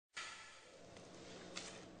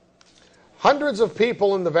Hundreds of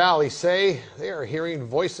people in the valley say they are hearing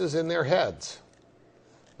voices in their heads.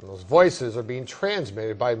 And those voices are being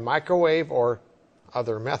transmitted by microwave or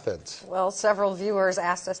other methods. Well, several viewers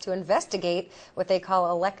asked us to investigate what they call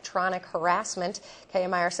electronic harassment.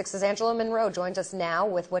 KMIR6's Angela Monroe joins us now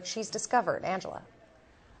with what she's discovered. Angela.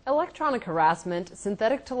 Electronic harassment,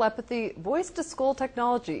 synthetic telepathy, voice-to-skull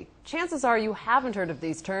technology. Chances are you haven't heard of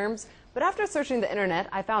these terms, but after searching the internet,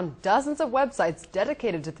 I found dozens of websites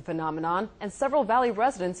dedicated to the phenomenon and several Valley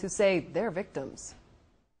residents who say they're victims.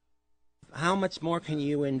 How much more can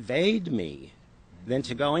you invade me than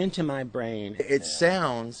to go into my brain? It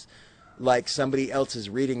sounds like somebody else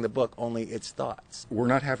is reading the book, only it's thoughts. We're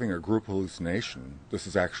not having a group hallucination. This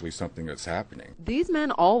is actually something that's happening. These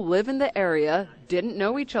men all live in the area, didn't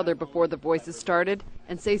know each other before the voices started,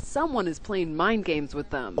 and say someone is playing mind games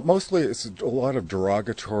with them. Mostly it's a lot of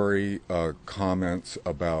derogatory comments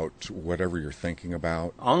about whatever you're thinking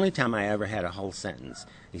about. Only time I ever had a whole sentence,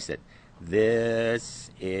 he said,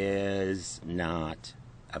 "This is not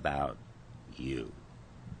about you,"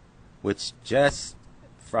 which just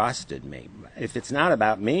frosted me. If it's not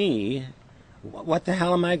about me, what the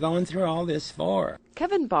hell am I going through all this for?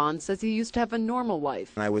 Kevin Bond says he used to have a normal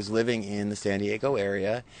life. I was living in the San Diego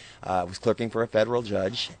area, was clerking for a federal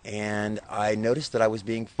judge, and I noticed that I was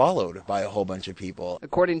being followed by a whole bunch of people.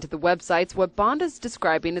 According to the websites, what Bond is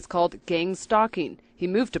describing is called gang stalking. He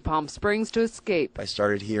moved to Palm Springs to escape. I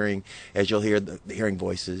started hearing, as you'll hear, hearing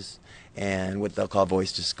voices, and what they'll call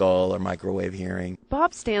voice-to-skull or microwave hearing.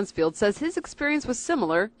 Bob Stansfield says his experience was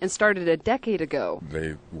similar and started a decade ago.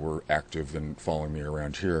 They were active in following me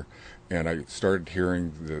around here, and I started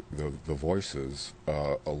hearing the voices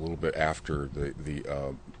a little bit after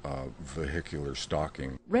the vehicular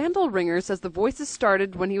stalking. Randall Ringer says the voices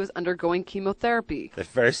started when he was undergoing chemotherapy. The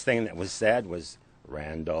first thing that was said was,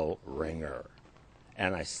 "Randall Ringer."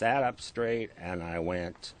 And I sat up straight and I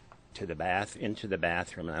went to into the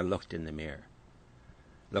bathroom, and I looked in the mirror,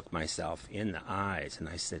 looked myself in the eyes, and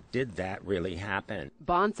I said, "Did that really happen?"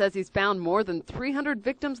 Bond says he's found more than 300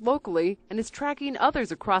 victims locally and is tracking others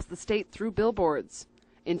across the state through billboards.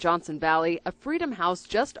 In Johnson Valley, a Freedom House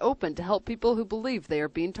just opened to help people who believe they are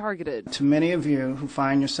being targeted. To many of you who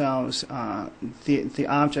find yourselves the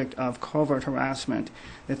object of covert harassment,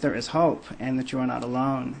 that there is hope and that you are not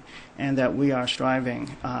alone, and that we are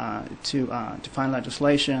striving to find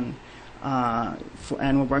legislation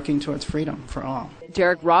and we're working towards freedom for all.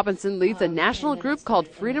 Derek Robinson leads a national group called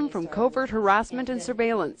Freedom from Covert Harassment and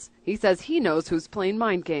Surveillance. He says he knows who's playing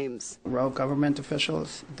mind games. Rogue government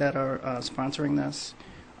officials that are sponsoring this,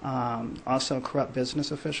 also corrupt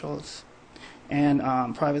business officials, and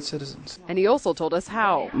private citizens. And he also told us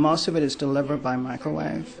how. Most of it is delivered by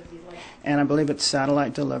microwave, and I believe it's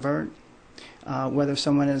satellite delivered, whether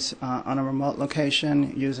someone is on a remote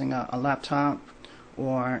location using a laptop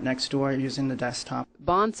or next door using the desktop.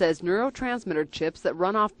 Bond says neurotransmitter chips that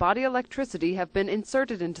run off body electricity have been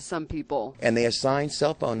inserted into some people. And they assign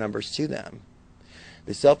cell phone numbers to them.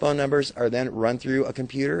 The cell phone numbers are then run through a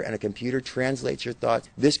computer, and a computer translates your thoughts.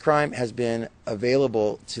 This crime has been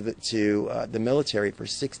available to the military for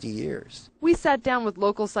 60 years. We sat down with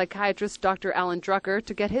local psychiatrist Dr. Alan Drucker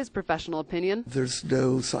to get his professional opinion. There's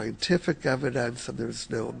no scientific evidence and there's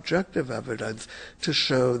no objective evidence to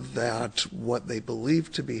show that what they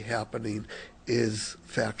believe to be happening is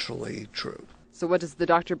factually true. So what does the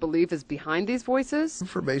doctor believe is behind these voices?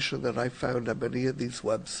 Information that I found on many of these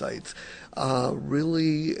websites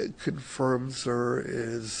really confirms or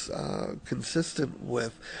is consistent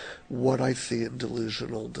with what I see in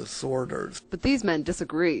delusional disorders. But these men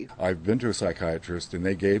disagree. I've been to a psychiatrist and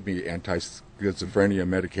they gave me anti-schizophrenia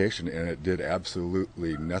medication and it did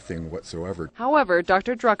absolutely nothing whatsoever. However,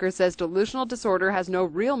 Dr. Drucker says delusional disorder has no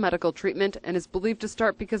real medical treatment and is believed to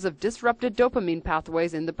start because of disrupted dopamine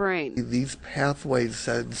pathways in the brain. These pathways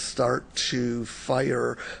then start to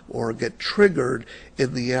fire or get triggered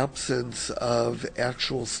in the absence of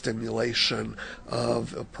actual stimulation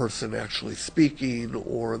of a person actually speaking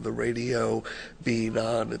or the radio being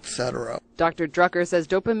on, etc. Dr. Drucker says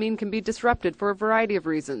dopamine can be disrupted for a variety of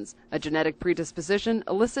reasons: a genetic predisposition,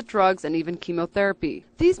 illicit drugs, and even chemotherapy.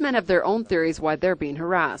 These men have their own theories why they're being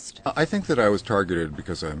harassed. I think that I was targeted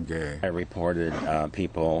because I'm gay. I reported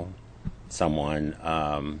someone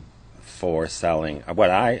for selling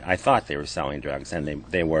what I thought they were selling drugs, and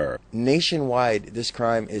they were. Nationwide, this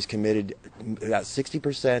crime is committed about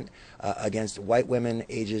 60% against white women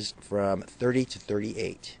ages from 30 to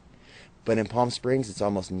 38. but in Palm Springs, it's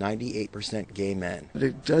almost 98% gay men. But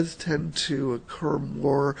it does tend to occur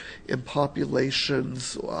more in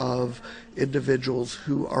populations of individuals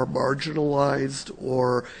who are marginalized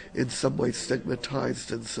or in some way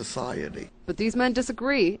stigmatized in society. But these men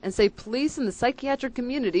disagree and say police and the psychiatric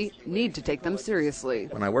community need to take them seriously.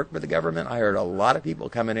 When I worked with the government, I heard a lot of people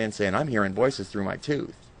coming in saying, I'm hearing voices through my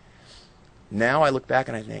tooth. Now I look back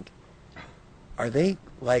and I think, are they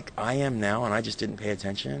like I am now and I just didn't pay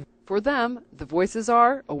attention? For them, the voices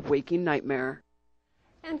are a waking nightmare.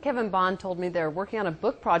 And Kevin Bond told me they're working on a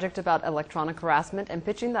book project about electronic harassment and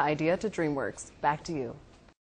pitching the idea to DreamWorks. Back to you.